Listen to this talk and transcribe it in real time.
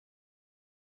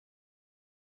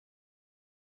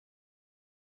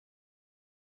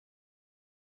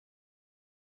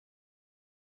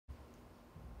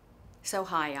So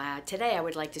hi, today I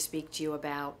would like to speak to you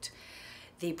about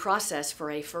the process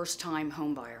for a first-time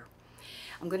homebuyer.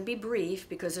 I'm going to be brief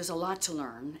because there's a lot to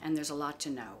learn and there's a lot to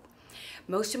know.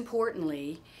 Most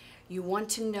importantly, you want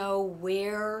to know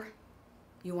where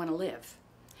you want to live.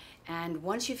 And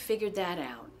once you've figured that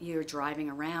out, you're driving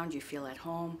around, you feel at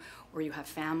home, or you have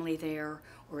family there,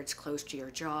 or it's close to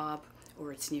your job,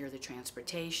 or it's near the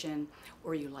transportation,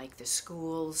 or you like the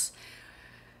schools.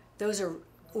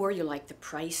 Or you like the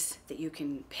price that you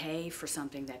can pay for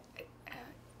something that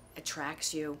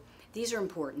attracts you. These are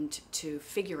important to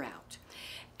figure out.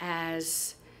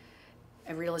 As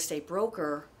a real estate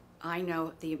broker, I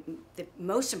know the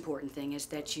most important thing is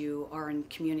that you are in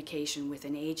communication with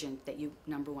an agent that you,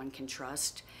 number one, can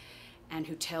trust and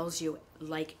who tells you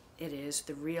like it is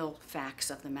the real facts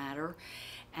of the matter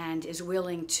and is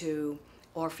willing to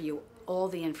offer you all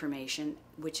the information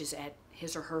which is at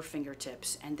his or her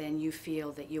fingertips, and then you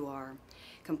feel that you are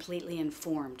completely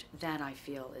informed. That I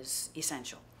feel is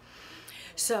essential.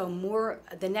 So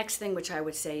the next thing which I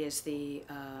would say is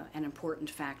an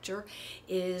important factor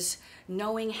is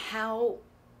knowing how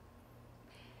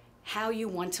you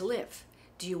want to live.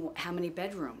 How many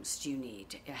bedrooms do you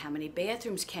need? How many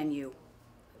bathrooms can you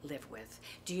live with?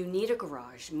 Do you need a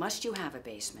garage? Must you have a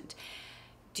basement?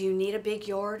 Do you need a big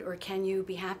yard, or can you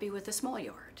be happy with a small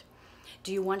yard?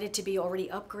 Do you want it to be already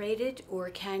upgraded,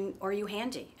 or are you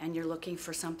handy and you're looking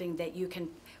for something that you can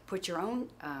put your own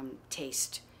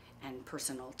taste and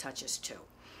personal touches to?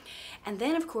 And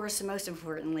then, of course, most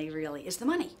importantly, really, is the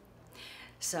money.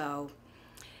 So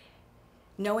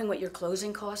knowing what your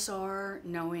closing costs are,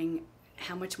 knowing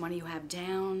how much money you have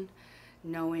down,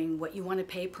 knowing what you want to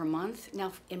pay per month.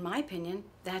 Now, in my opinion,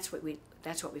 that's what we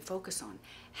focus on.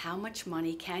 How much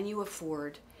money can you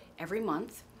afford every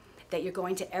month that you're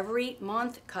going to every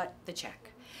month cut the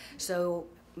check? So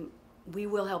we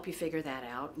will help you figure that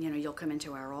out. You know, you'll come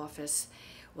into our office,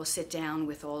 we'll sit down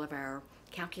with all of our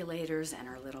calculators and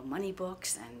our little money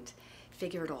books and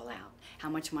figure it all out. How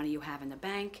much money you have in the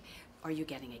bank? Are you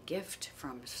getting a gift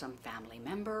from some family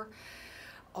member?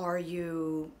 Are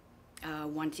you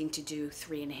wanting to do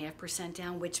 3.5%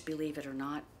 down, which, believe it or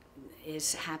not,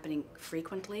 is happening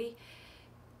frequently?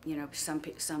 You know, some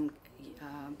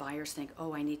buyers think,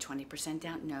 oh, I need 20%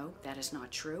 down. No, that is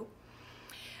not true.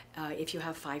 If you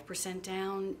have 5%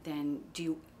 down, then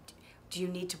do you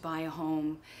need to buy a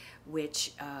home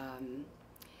which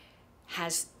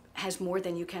has more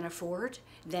than you can afford?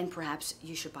 Then perhaps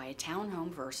you should buy a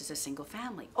townhome versus a single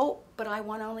family. Oh, but I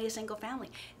want only a single family.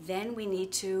 Then we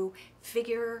need to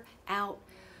figure out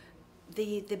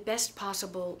the best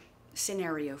possible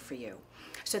scenario for you.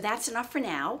 So that's enough for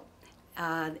now.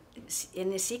 In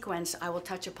this sequence, I will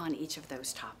touch upon each of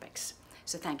those topics.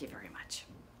 So thank you very much.